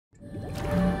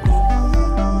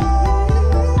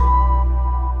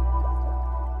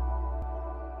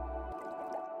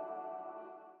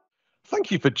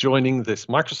Thank you for joining this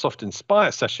Microsoft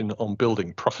Inspire session on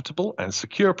building profitable and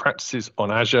secure practices on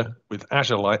Azure with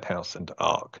Azure Lighthouse and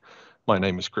Arc. My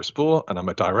name is Chris Bohr, and I'm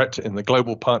a director in the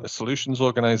Global Partner Solutions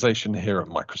organization here at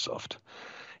Microsoft.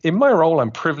 In my role,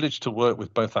 I'm privileged to work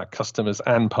with both our customers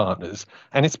and partners,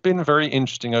 and it's been very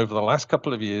interesting over the last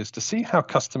couple of years to see how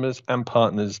customers and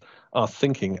partners are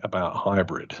thinking about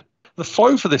hybrid. The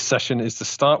flow for this session is to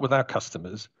start with our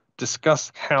customers,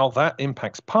 discuss how that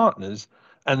impacts partners,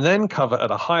 and then cover at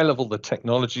a high level the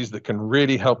technologies that can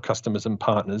really help customers and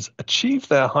partners achieve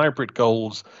their hybrid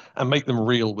goals and make them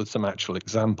real with some actual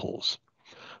examples.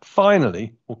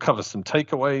 Finally, we'll cover some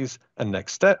takeaways and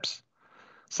next steps.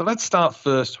 So let's start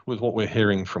first with what we're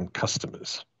hearing from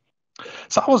customers.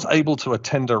 So I was able to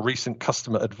attend a recent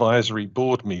customer advisory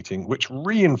board meeting, which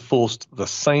reinforced the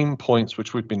same points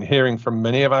which we've been hearing from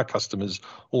many of our customers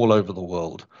all over the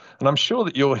world. And I'm sure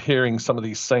that you're hearing some of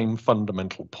these same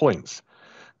fundamental points.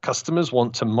 Customers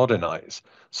want to modernize.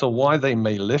 So why they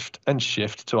may lift and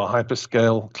shift to a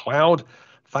hyperscale cloud,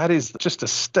 that is just a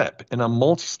step in a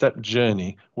multi-step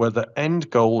journey where the end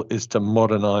goal is to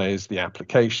modernize the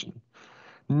application.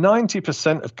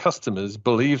 90% of customers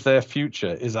believe their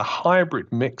future is a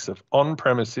hybrid mix of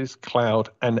on-premises, cloud,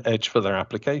 and edge for their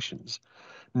applications.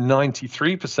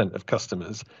 93% of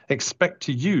customers expect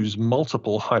to use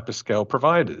multiple hyperscale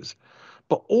providers.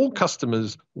 But all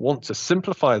customers want to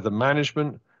simplify the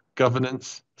management,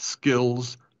 governance,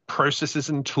 skills, processes,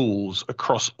 and tools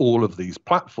across all of these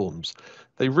platforms.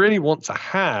 They really want to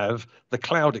have the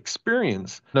cloud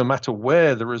experience no matter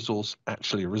where the resource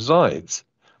actually resides.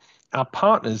 Our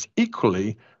partners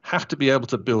equally have to be able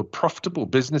to build profitable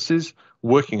businesses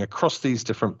working across these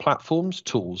different platforms,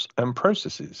 tools, and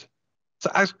processes. So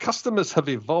as customers have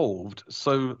evolved,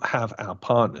 so have our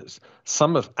partners.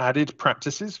 Some have added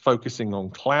practices focusing on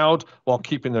cloud while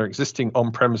keeping their existing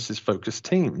on-premises focused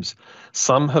teams.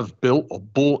 Some have built or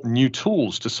bought new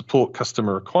tools to support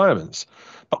customer requirements.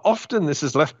 But often this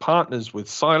has left partners with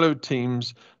siloed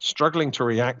teams, struggling to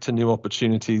react to new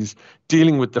opportunities,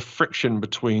 dealing with the friction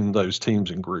between those teams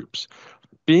and groups.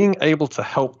 Being able to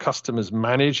help customers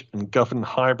manage and govern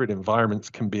hybrid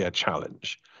environments can be a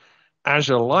challenge.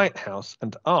 Azure Lighthouse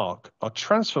and Arc are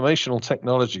transformational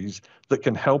technologies that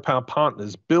can help our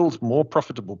partners build more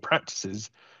profitable practices,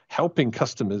 helping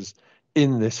customers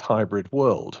in this hybrid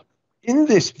world. In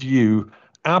this view,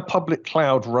 our public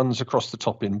cloud runs across the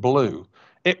top in blue.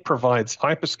 It provides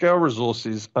hyperscale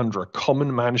resources under a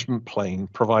common management plane,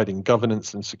 providing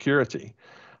governance and security.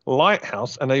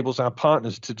 Lighthouse enables our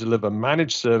partners to deliver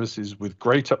managed services with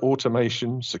greater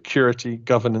automation, security,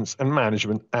 governance, and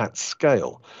management at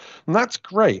scale. And that's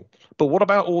great. But what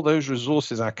about all those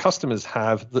resources our customers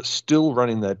have that still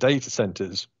run in their data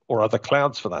centers or other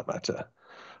clouds for that matter?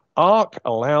 Arc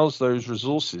allows those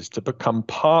resources to become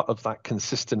part of that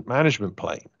consistent management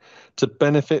plane, to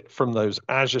benefit from those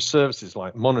Azure services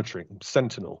like monitoring,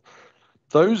 Sentinel.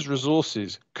 Those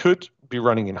resources could be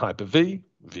running in Hyper-V,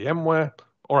 VMware,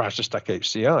 or Azure Stack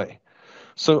HCI.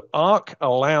 So Arc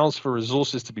allows for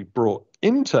resources to be brought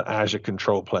into Azure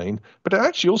control plane, but it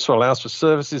actually also allows for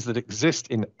services that exist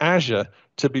in Azure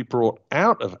to be brought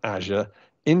out of Azure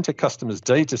into customers'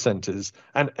 data centers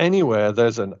and anywhere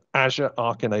there's an Azure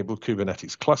Arc-enabled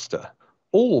Kubernetes cluster,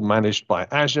 all managed by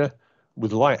Azure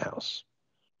with Lighthouse.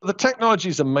 The technology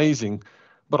is amazing,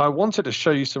 but I wanted to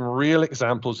show you some real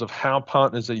examples of how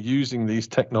partners are using these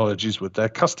technologies with their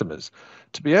customers.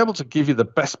 To be able to give you the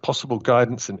best possible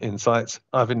guidance and insights,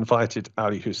 I've invited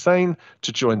Ali Hussain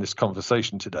to join this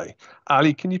conversation today.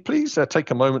 Ali, can you please take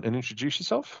a moment and introduce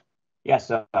yourself? Yes,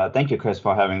 thank you, Chris,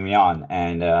 for having me on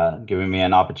and giving me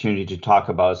an opportunity to talk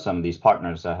about some of these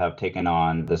partners that have taken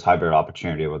on this hybrid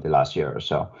opportunity over the last year or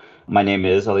so. My name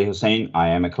is Ali Hussain. I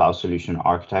am a cloud solution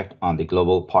architect on the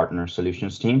Global Partner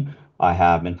Solutions team. I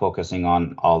have been focusing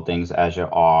on all things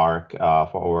Azure Arc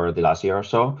for over the last year or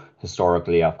so.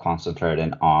 Historically, I've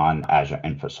concentrated on Azure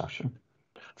infrastructure.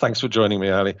 Thanks for joining me,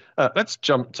 Ali. Let's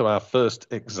jump to our first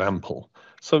example.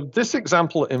 So this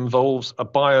example involves a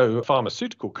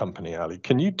biopharmaceutical company, Ali.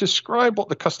 Can you describe what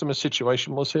the customer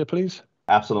situation was here, please?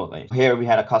 Absolutely. Here we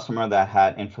had a customer that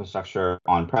had infrastructure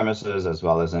on premises as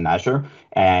well as in Azure,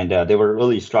 and they were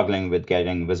really struggling with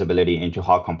getting visibility into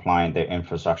how compliant their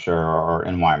infrastructure or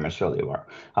environments really were.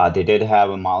 They did have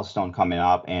a milestone coming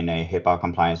up in a HIPAA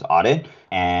compliance audit,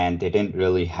 and they didn't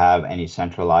really have any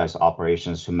centralized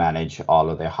operations to manage all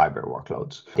of their hybrid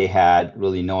workloads. They had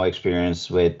really no experience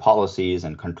with policies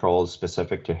and controls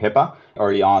specific to HIPAA.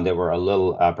 Early on, they were a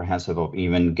little apprehensive of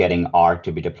even getting Arc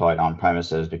to be deployed on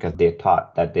premises because they thought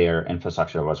thought that their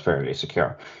infrastructure was fairly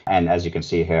secure. And as you can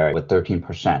see here, with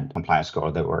 13% compliance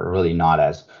score, they were really not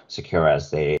as secure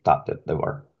as they thought that they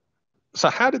were. So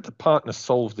how did the partner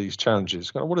solve these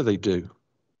challenges? What do they do?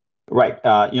 Right.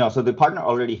 So the partner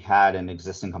already had an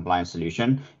existing compliance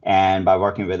solution, and by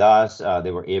working with us,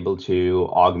 they were able to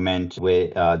augment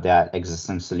with that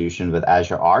existing solution with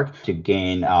Azure Arc to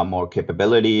gain more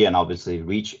capability and obviously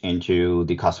reach into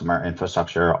the customer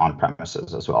infrastructure on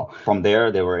premises as well. From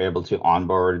there, they were able to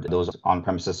onboard those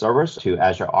on-premises servers to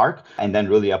Azure Arc and then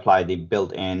really apply the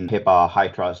built-in HIPAA High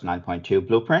Trust 9.2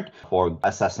 blueprint for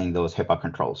assessing those HIPAA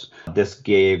controls. This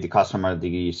gave the customer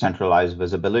the centralized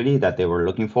visibility that they were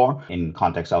looking for in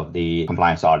context of the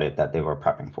compliance audit that they were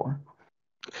prepping for.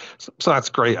 So that's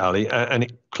great, Ali, and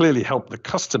it clearly helped the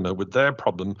customer with their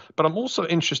problem. But I'm also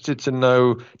interested to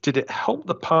know, did it help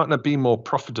the partner be more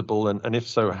profitable, and if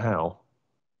so, how?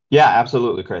 Yeah,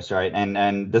 absolutely, Chris, right?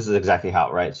 And this is exactly how,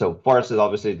 right? So Forest is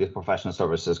obviously the professional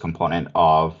services component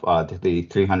of the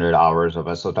 300 hours of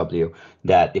SOW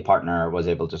that the partner was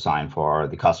able to sign for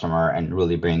the customer and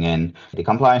really bring in the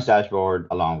compliance dashboard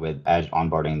along with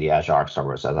onboarding the Azure Arc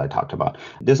servers, as I talked about.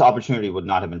 This opportunity would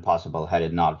not have been possible had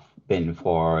it not been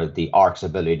for the Arc's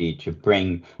ability to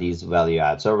bring these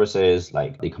value-add services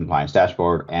like the compliance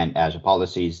dashboard and Azure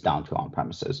policies down to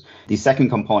on-premises. The second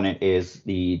component is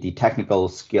the technical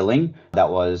skilling that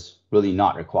was really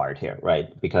not required here,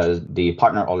 right? Because the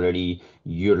partner already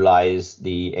utilized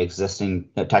the existing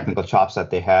technical chops that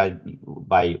they had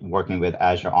by working with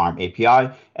Azure ARM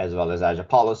API, as well as Azure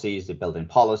policies, the built-in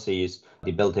policies,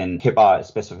 the built-in HIPAA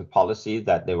specific policies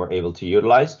that they were able to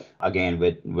utilize, again,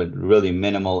 with really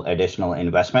minimal additional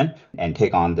investment and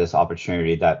take on this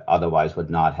opportunity that otherwise would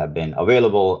not have been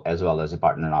available, as well as the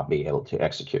partner not be able to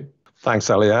execute. Thanks,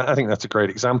 Ali. I think that's a great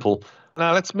example.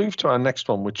 Now let's move to our next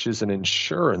one, which is an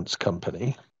insurance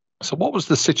company. So what was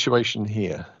the situation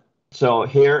here? So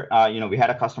here, we had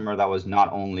a customer that was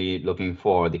not only looking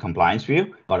for the compliance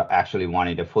view, but actually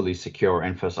wanted a fully secure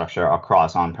infrastructure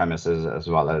across on-premises as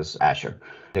well as Azure.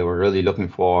 They were really looking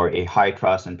for a high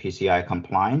trust and PCI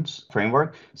compliance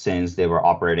framework since they were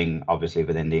operating obviously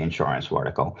within the insurance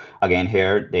vertical. Again,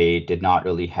 here, they did not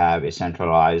really have a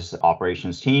centralized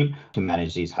operations team to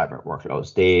manage these hybrid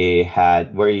workloads. They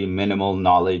had very minimal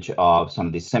knowledge of some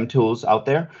of the SIM tools out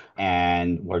there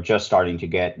and were just starting to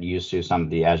get used to some of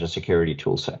the Azure security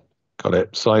toolset. Got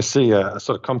it. So I see a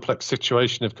sort of complex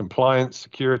situation of compliance,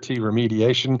 security,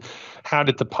 remediation. How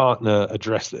did the partner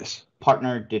address this?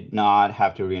 Partner did not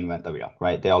have to reinvent the wheel,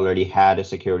 right? They already had a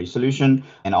security solution,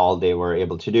 and all they were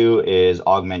able to do is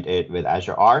augment it with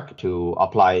Azure Arc to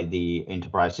apply the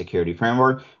enterprise security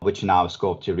framework, which now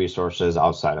scoped to resources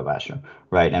outside of Azure,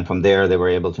 right? And from there, they were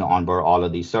able to onboard all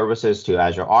of these services to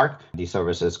Azure Arc. These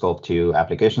services scoped to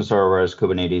application servers,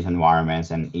 Kubernetes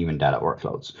environments, and even data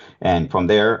workloads. And from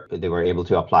there, they were able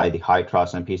to apply the high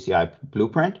trust and PCI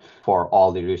blueprint for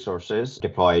all the resources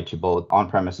deployed to both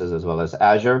on-premises as well as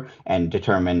Azure, and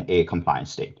determine a compliance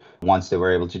state. Once they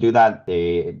were able to do that,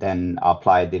 they then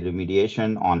applied the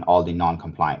remediation on all the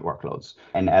non-compliant workloads.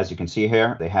 And as you can see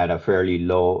here, they had a fairly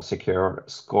low secure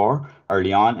score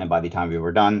early on. And by the time we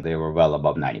were done, they were well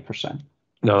above 90%.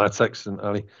 No, that's excellent,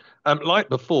 Ali. Like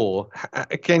before,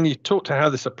 can you talk to how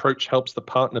this approach helps the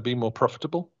partner be more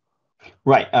profitable?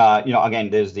 Right. Again,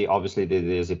 there's the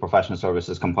professional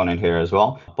services component here as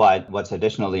well. But what's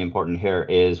additionally important here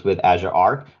is with Azure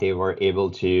Arc, they were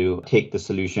able to take the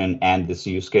solution and this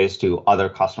use case to other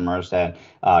customers that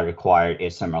required a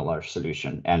similar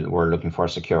solution and were looking for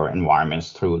secure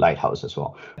environments through Lighthouse as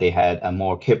well. They had a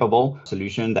more capable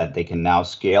solution that they can now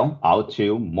scale out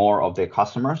to more of their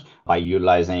customers by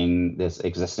utilizing this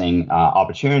existing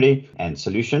opportunity and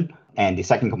solution. And the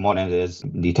second component is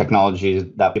the technologies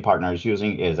that the partner is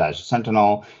using is Azure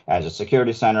Sentinel, Azure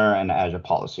Security Center, and Azure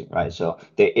Policy, right? So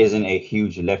there isn't a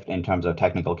huge lift in terms of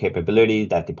technical capability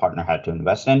that the partner had to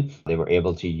invest in. They were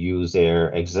able to use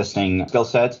their existing skill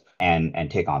sets and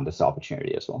take on this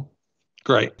opportunity as well.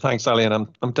 Great. Thanks, Ali. And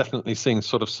I'm definitely seeing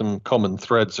sort of some common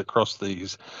threads across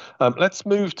these. Let's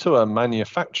move to a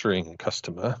manufacturing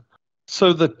customer.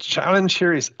 So the challenge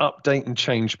here is update and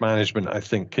change management, I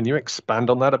think. Can you expand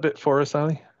on that a bit for us,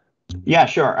 Ali? Yeah,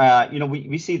 sure.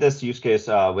 We see this use case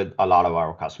with a lot of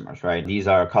our customers, right? These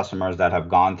are customers that have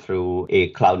gone through a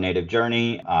cloud native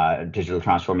journey, digital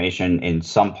transformation in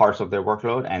some parts of their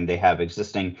workload, and they have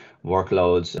existing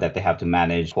workloads that they have to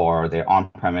manage for their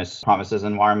on-premises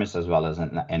environments as well as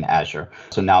in Azure.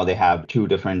 So now they have two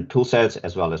different tool sets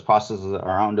as well as processes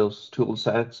around those tool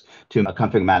sets to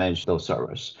config manage those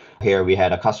servers. Here we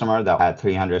had a customer that had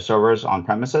 300 servers on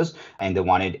premises and they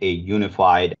wanted a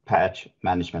unified patch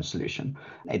management solution.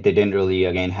 They didn't really,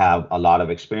 again, have a lot of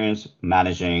experience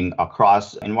managing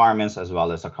across environments as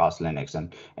well as across Linux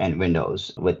and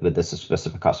Windows with this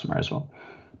specific customer as well.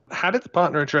 How did the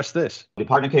partner address this? The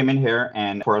partner came in here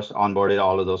and first onboarded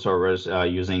all of those servers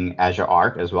using Azure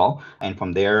Arc as well. And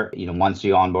from there, once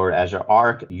you onboard Azure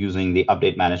Arc using the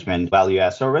update management value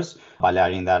add service, by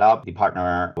lighting that up, the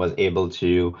partner was able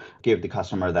to give the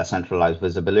customer that centralized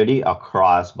visibility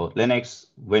across both Linux,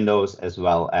 Windows, as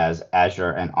well as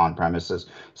Azure and on-premises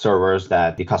servers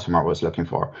that the customer was looking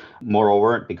for.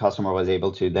 Moreover, the customer was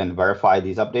able to then verify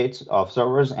these updates of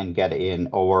servers and get an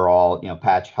overall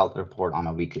patch health report on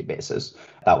a weekly basis.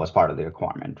 That was part of the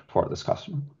requirement for this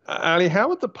customer. Ali, how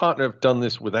would the partner have done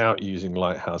this without using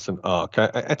Lighthouse and Arc?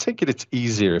 I take it it's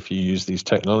easier if you use these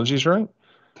technologies, right?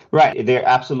 Right. There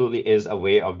absolutely is a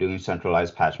way of doing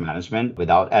centralized patch management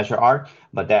without Azure Arc,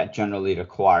 but that generally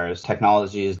requires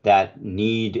technologies that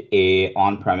need a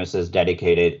on-premises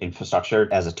dedicated infrastructure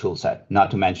as a tool set,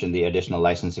 not to mention the additional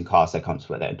licensing cost that comes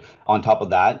with it. On top of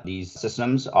that, these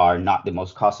systems are not the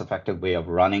most cost-effective way of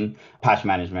running patch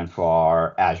management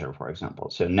for Azure, for example.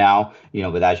 So now,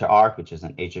 with Azure Arc, which is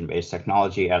an agent-based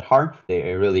technology at heart,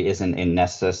 there really isn't a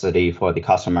necessity for the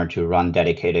customer to run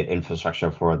dedicated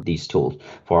infrastructure for these tools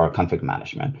for config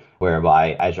management,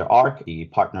 whereby Azure Arc, the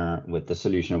partner with the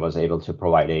solution, was able to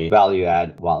provide a value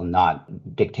add while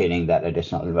not dictating that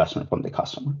additional investment from the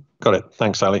customer. Got it.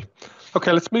 Thanks, Ali.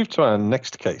 Okay, let's move to our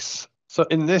next case. So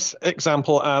in this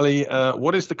example, Ali,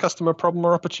 what is the customer problem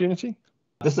or opportunity?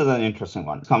 This is an interesting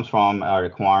one. It comes from a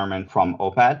requirement from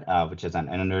OPAD, which is an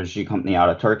energy company out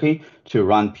of Turkey, to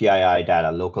run PII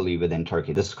data locally within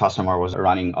Turkey. This customer was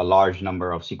running a large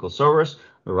number of SQL servers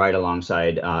right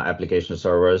alongside application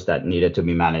servers that needed to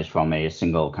be managed from a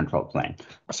single control plane.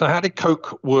 So how did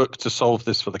Coke work to solve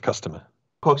this for the customer?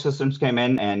 Coke Systems came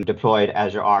in and deployed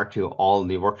Azure Arc to all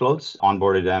the workloads,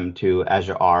 onboarded them to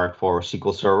Azure Arc for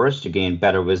SQL servers to gain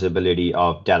better visibility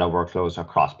of data workloads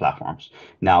across platforms.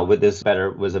 Now, with this better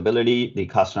visibility, the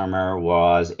customer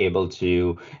was able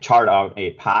to chart out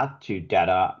a path to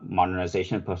data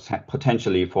modernization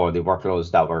potentially for the workloads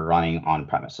that were running on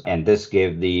premise. And this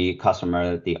gave the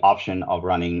customer the option of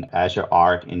running Azure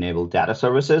Arc enabled data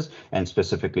services and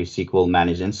specifically SQL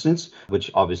managed instance,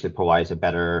 which obviously provides a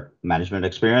better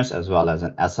management experience as well as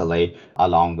an SLA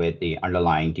along with the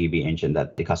underlying DB engine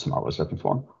that the customer was looking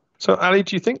for. So Ali,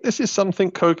 do you think this is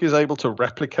something Coke is able to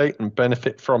replicate and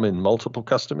benefit from in multiple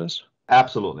customers?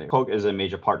 Absolutely. Coke is a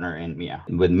major partner in MIA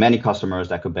with many customers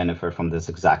that could benefit from this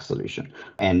exact solution.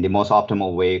 And the most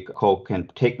optimal way Coke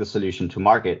can take the solution to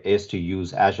market is to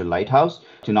use Azure Lighthouse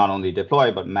to not only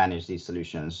deploy, but manage these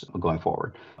solutions going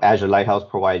forward. Azure Lighthouse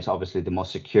provides obviously the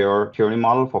most secure security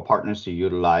model for partners to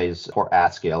utilize for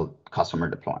at-scale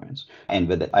customer deployments. And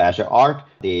with Azure Arc,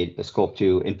 they scope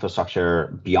to infrastructure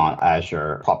beyond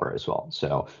Azure proper as well.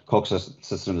 So Coke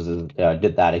Systems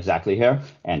did that exactly here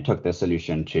and took the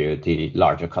solution to the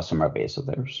larger customer base of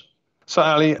theirs. So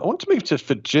Ali, I want to move to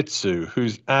Fujitsu,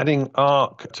 who's adding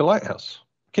Arc to Lighthouse.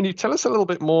 Can you tell us a little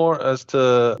bit more as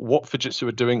to what Fujitsu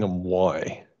are doing and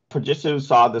why? Fujitsu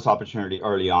saw this opportunity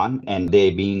early on, and they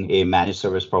being a managed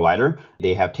service provider,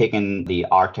 they have taken the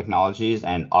Arc technologies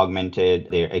and augmented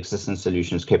their existing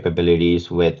solutions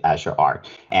capabilities with Azure Arc.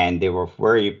 And they were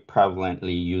very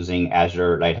prevalently using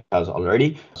Azure Lighthouse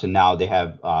already. So now they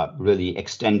have really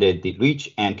extended the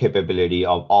reach and capability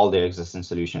of all their existing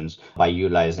solutions by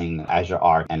utilizing Azure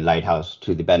Arc and Lighthouse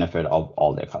to the benefit of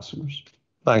all their customers.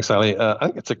 Thanks, Ali. I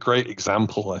think it's a great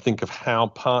example, I think, of how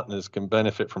partners can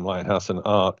benefit from Lighthouse and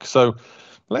Arc. So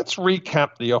let's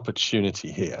recap the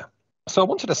opportunity here. So I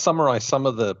wanted to summarize some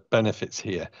of the benefits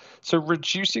here. So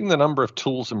reducing the number of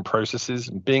tools and processes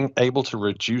and being able to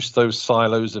reduce those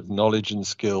silos of knowledge and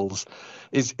skills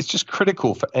is just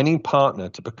critical for any partner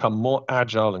to become more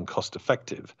agile and cost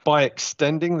effective. By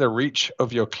extending the reach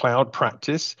of your cloud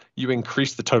practice, you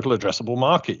increase the total addressable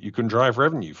market you can drive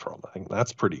revenue from. I think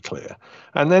that's pretty clear.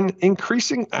 And then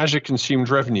increasing Azure consumed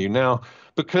revenue. Now,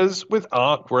 Because with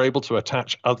Arc, we're able to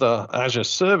attach other Azure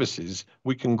services,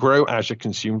 we can grow Azure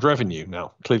consumed revenue.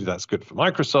 Now, clearly that's good for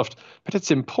Microsoft, but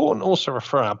it's important also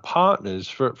for our partners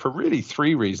for really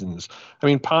three reasons. I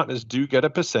mean, partners do get a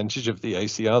percentage of the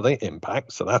ACR they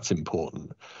impact, so that's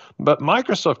important. But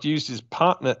Microsoft uses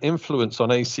partner influence on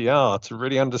ACR to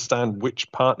really understand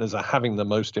which partners are having the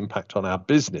most impact on our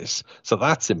business, so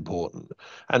that's important.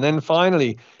 And then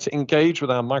finally, to engage with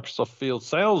our Microsoft field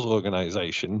sales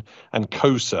organization and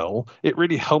co-sell, it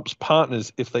really helps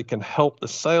partners if they can help the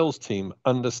sales team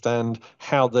understand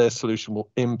how their solution will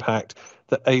impact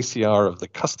the ACR of the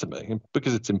customer,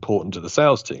 because it's important to the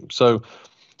sales team. So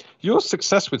your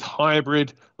success with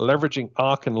hybrid, leveraging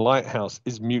Arc and Lighthouse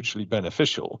is mutually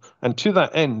beneficial. And to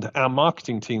that end, our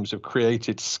marketing teams have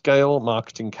created scale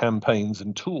marketing campaigns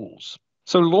and tools.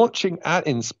 So launching at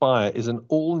Inspire is an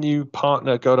all-new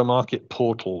partner go-to-market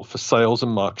portal for sales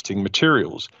and marketing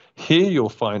materials. Here you'll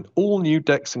find all new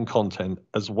decks and content,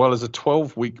 as well as a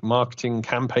 12-week marketing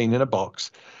campaign in a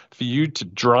box for you to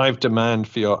drive demand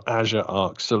for your Azure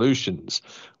Arc solutions.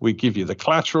 We give you the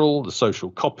collateral, the social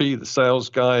copy, the sales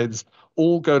guides,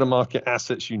 all go-to-market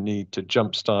assets you need to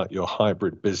jumpstart your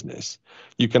hybrid business.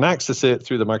 You can access it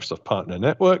through the Microsoft Partner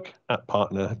Network at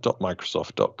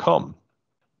partner.microsoft.com.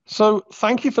 So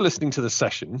thank you for listening to the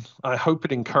session. I hope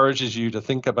it encourages you to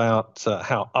think about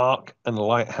how Arc and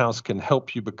Lighthouse can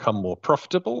help you become more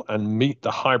profitable and meet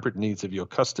the hybrid needs of your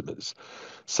customers.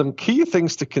 Some key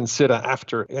things to consider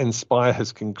after Inspire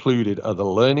has concluded are the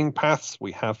learning paths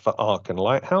we have for Arc and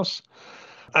Lighthouse.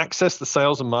 Access the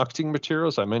sales and marketing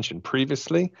materials I mentioned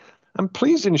previously. And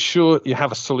please ensure you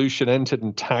have a solution entered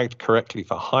and tagged correctly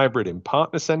for hybrid in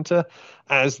Partner Center,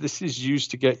 as this is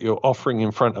used to get your offering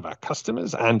in front of our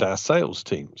customers and our sales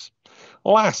teams.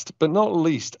 Last but not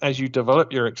least, as you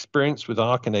develop your experience with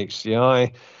Arc and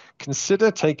HCI, consider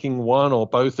taking one or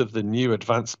both of the new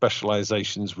advanced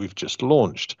specializations we've just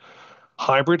launched.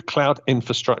 Hybrid cloud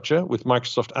infrastructure with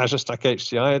Microsoft Azure Stack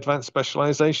HCI advanced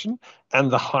specialization,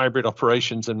 and the hybrid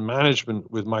operations and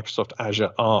management with Microsoft Azure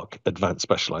Arc advanced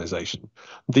specialization.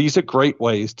 These are great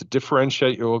ways to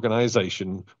differentiate your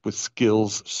organization with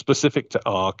skills specific to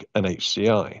Arc and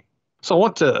HCI. So I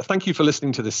want to thank you for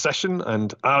listening to this session,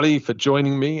 and Ali for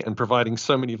joining me and providing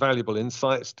so many valuable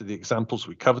insights to the examples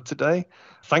we covered today.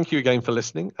 Thank you again for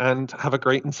listening, and have a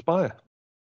great Inspire.